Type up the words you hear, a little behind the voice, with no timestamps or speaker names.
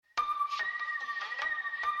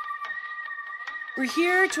We're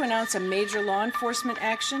here to announce a major law enforcement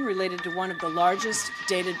action related to one of the largest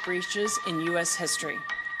data breaches in U.S. history.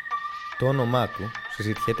 Το όνομά του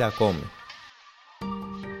συζητιέται ακόμη.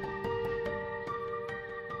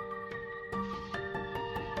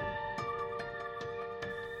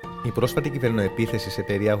 Η πρόσφατη κυβερνοεπίθεση σε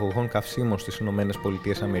εταιρεία αγωγών καυσίμων στις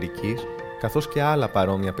ΗΠΑ, καθώς και άλλα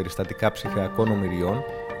παρόμοια περιστατικά ψηφιακών ομηριών,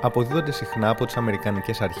 αποδίδονται συχνά από τις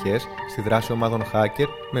αμερικανικές αρχές στη δράση ομάδων hacker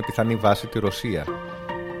με πιθανή βάση τη Ρωσία.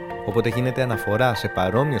 Όποτε γίνεται αναφορά σε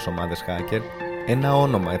παρόμοιες ομάδες hacker, ένα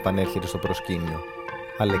όνομα επανέρχεται στο προσκήνιο: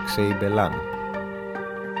 Αλεξέι Μπελάν.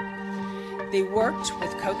 They worked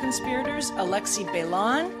with co-conspirators Alexei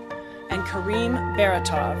Belan and Karim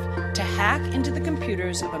Baratov to hack into the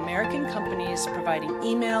computers of American companies providing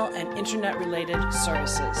email and internet-related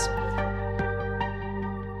services.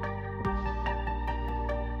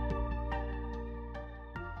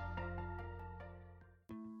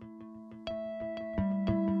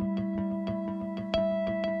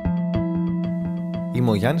 Είμαι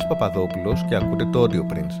ο Γιάννης Παπαδόπουλος και ακούτε το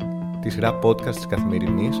Audio Prince, τη σειρά podcast της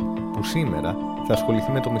Καθημερινής που σήμερα θα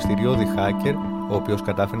ασχοληθεί με το μυστηριώδη hacker ο οποίος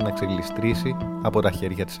κατάφερε να ξεγλιστρήσει από τα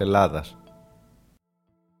χέρια της Ελλάδας.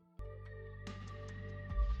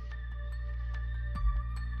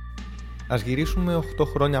 Ας γυρίσουμε 8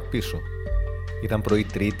 χρόνια πίσω. Ήταν πρωί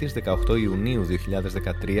Τρίτης, 18 Ιουνίου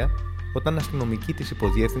 2013, όταν αστυνομικοί της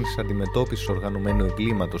Υποδιεύθυνσης Αντιμετώπισης Οργανωμένου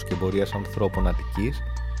Εγκλήματος και Εμπορίας Ανθρώπων Αττικής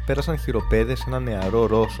πέρασαν χειροπέδες σε ένα νεαρό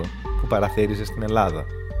Ρώσο που παραθέριζε στην Ελλάδα.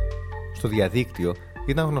 Στο διαδίκτυο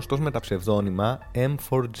ήταν γνωστός με τα ψευδόνυμα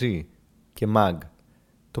M4G και MAG.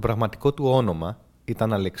 Το πραγματικό του όνομα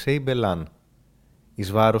ήταν Αλεξέι Μπελάν.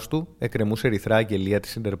 Εις βάρος του εκκρεμούσε ερυθρά αγγελία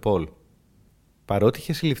της Ιντερπόλ. Παρότι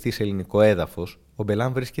είχε συλληφθεί σε ελληνικό έδαφος, ο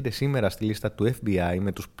Μπελάν βρίσκεται σήμερα στη λίστα του FBI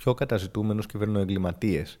με τους πιο καταζητούμενους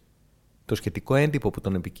κυβερνοεγκληματίες. Το σχετικό έντυπο που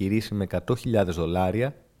τον επικηρύσσει με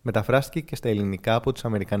 $100,000 μεταφράστηκε και στα ελληνικά από τις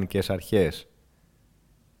αμερικανικές αρχές.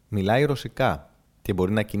 Μιλάει ρωσικά και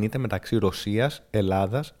μπορεί να κινείται μεταξύ Ρωσίας,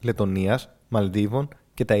 Ελλάδας, Λετονίας, Μαλδίβων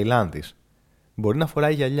και Ταϊλάνδης. Μπορεί να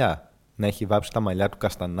φοράει γυαλιά, να έχει βάψει τα μαλλιά του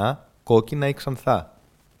καστανά, κόκκινα ή ξανθά.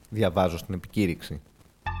 Διαβάζω στην επικήρυξη.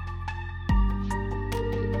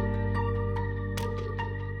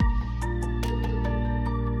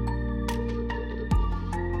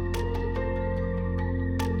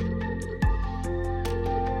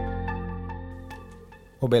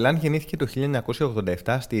 Ο Μπελάν γεννήθηκε το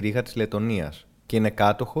 1987 στη Ρήγα της Λετονίας και είναι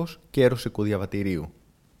κάτοχος και ρωσικού διαβατηρίου.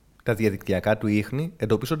 Τα διαδικτυακά του ίχνη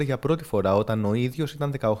εντοπίζονται για πρώτη φορά όταν ο ίδιος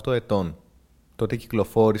ήταν 18 ετών. Τότε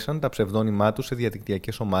κυκλοφόρησαν τα ψευδόνυμά του σε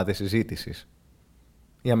διαδικτυακές ομάδες συζήτησης.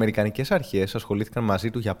 Οι αμερικανικές αρχές ασχολήθηκαν μαζί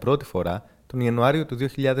του για πρώτη φορά τον Ιανουάριο του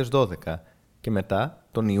 2012 και μετά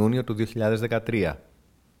τον Ιούνιο του 2013.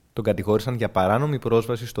 Τον κατηγόρησαν για παράνομη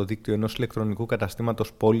πρόσβαση στο δίκτυο ενός ηλεκτρονικού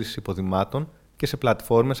καταστήματος πώλησης υποδημάτων και σε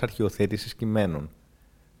πλατφόρμες αρχιοθέτησης κειμένων.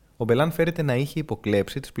 Ο Μπελάν φέρεται να είχε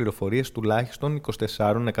υποκλέψει τις πληροφορίες τουλάχιστον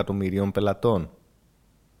 24 εκατομμυρίων πελατών.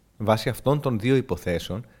 Βάσει αυτών των δύο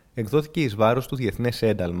υποθέσεων, εκδόθηκε εις βάρος του διεθνές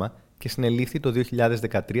ένταλμα και συνελήφθη το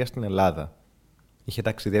 2013 στην Ελλάδα. Είχε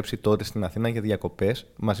ταξιδέψει τότε στην Αθήνα για διακοπές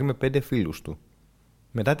μαζί με 5 φίλους του.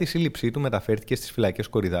 Μετά τη σύλληψή του μεταφέρθηκε στις φυλακές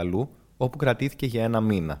Κορυδαλλού, όπου κρατήθηκε για 1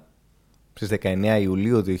 μήνα. Στις 19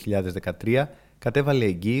 Ιουλίου 2013 κατέβαλε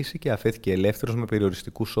εγγύηση και αφέθηκε ελεύθερος με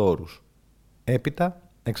περιοριστικούς όρους. Έπειτα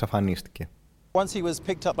εξαφανίστηκε. Once he was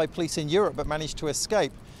picked up by police in Europe but managed to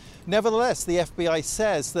escape. Nevertheless, the FBI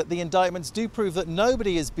says that the indictments do prove that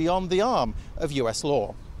nobody is beyond the arm of US law.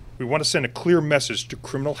 We want to send a clear message to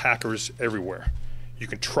criminal hackers everywhere. You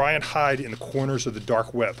can try and hide in the corners of the dark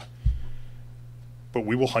web, but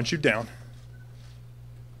we will hunt you down.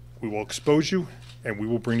 We will expose you and we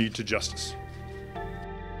will bring you to justice.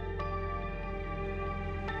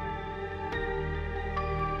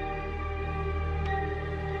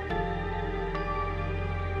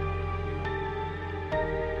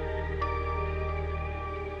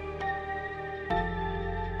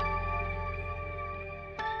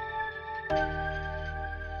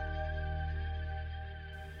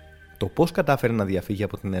 Το πώς κατάφερε να διαφύγει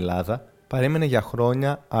από την Ελλάδα παρέμενε για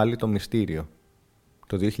χρόνια άλυτο μυστήριο.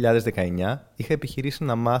 Το 2019 είχα επιχειρήσει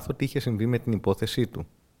να μάθω τι είχε συμβεί με την υπόθεσή του.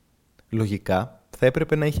 Λογικά, θα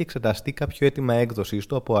έπρεπε να είχε εξεταστεί κάποιο αίτημα έκδοσης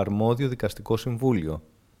του από αρμόδιο δικαστικό συμβούλιο.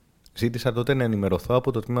 Ζήτησα τότε να ενημερωθώ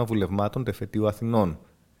από το Τμήμα Βουλευμάτων του Εφετείου Αθηνών.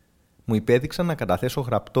 Μου υπέδειξαν να καταθέσω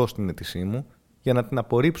γραπτό στην αίτησή μου για να την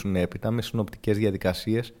απορρίψουν έπειτα με συνοπτικές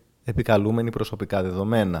διαδικασίες επικαλούμενοι προσωπικά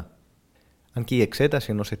δεδομένα. Αν και η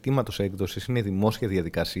εξέταση ενός αιτήματος έκδοσης είναι δημόσια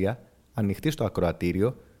διαδικασία, ανοιχτή στο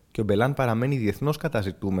ακροατήριο και ο Μπελάν παραμένει διεθνώς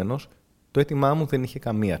καταζητούμενος, το αίτημά μου δεν είχε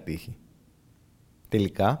καμία τύχη.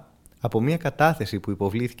 Τελικά, Από μια κατάθεση που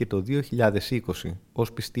υποβλήθηκε το 2020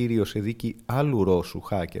 ως πιστήριο σε δίκη άλλου Ρώσου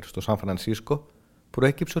hacker στο Σαν Φρανσίσκο,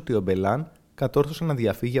 προέκυψε ότι ο Μπελάν κατόρθωσε να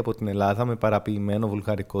διαφύγει από την Ελλάδα με παραποιημένο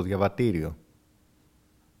βουλγαρικό διαβατήριο.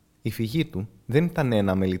 Η φυγή του δεν ήταν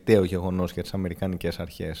ένα αμεληταίο γεγονός για τις αμερικανικές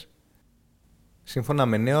αρχές. Σύμφωνα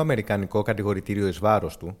με νέο αμερικανικό κατηγορητήριο εις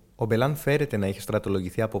βάρος του, ο Μπελάν φέρεται να είχε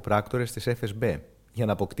στρατολογηθεί από πράκτορες της FSB για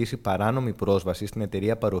να αποκτήσει παράνομη πρόσβαση στην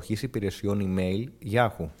εταιρεία παροχής υπηρεσιών email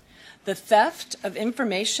Yahoo. The theft of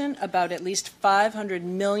information about at least 500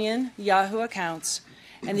 million Yahoo accounts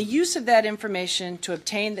and the use of that information to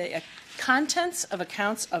obtain the contents of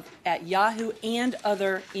accounts at Yahoo and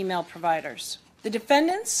other email providers. The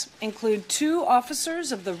defendants include 2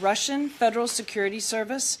 officers of the Russian Federal Security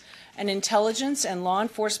Service, an intelligence and law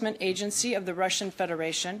enforcement agency of the Russian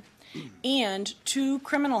Federation, and 2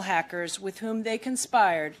 criminal hackers with whom they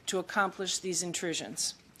conspired to accomplish these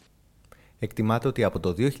intrusions. Εκτιμάται ότι από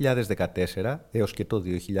το 2014 έως και το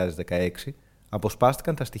 2016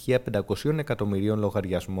 αποσπάστηκαν τα στοιχεία 500 εκατομμυρίων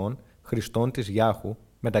λογαριασμών χρηστών της Yahoo,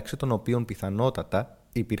 μεταξύ των οποίων πιθανότατα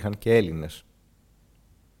υπήρχαν και Έλληνες.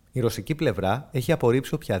 Η ρωσική πλευρά έχει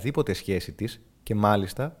απορρίψει οποιαδήποτε σχέση της και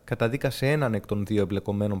μάλιστα καταδίκασε έναν εκ των 2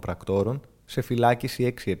 εμπλεκομένων πρακτόρων σε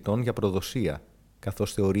φυλάκιση 6 ετών για προδοσία,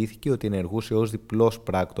 καθώς θεωρήθηκε ότι ενεργούσε ως διπλός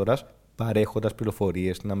πράκτορας παρέχοντας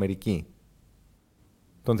πληροφορίες στην Αμερική.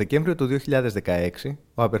 Τον Δεκέμβριο του 2016,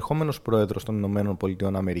 ο απερχόμενος πρόεδρος των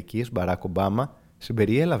ΗΠΑ, Μπαράκ Ομπάμα,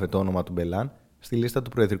 συμπεριέλαβε το όνομα του Μπελάν στη λίστα του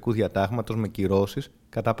προεδρικού διατάγματος με κυρώσεις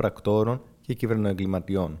κατά πρακτόρων και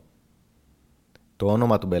κυβερνοεγκληματιών. Το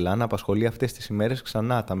όνομα του Μπελάν απασχολεί αυτές τις ημέρες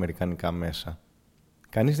ξανά τα αμερικανικά μέσα.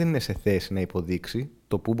 Κανείς δεν είναι σε θέση να υποδείξει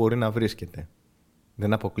το πού μπορεί να βρίσκεται.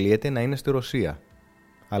 Δεν αποκλείεται να είναι στη Ρωσία.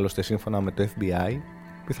 Άλλωστε, σύμφωνα με το FBI,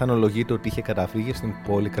 πιθανολογείται ότι είχε καταφύγει στην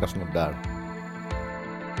πόλη Κρασνοντάρ.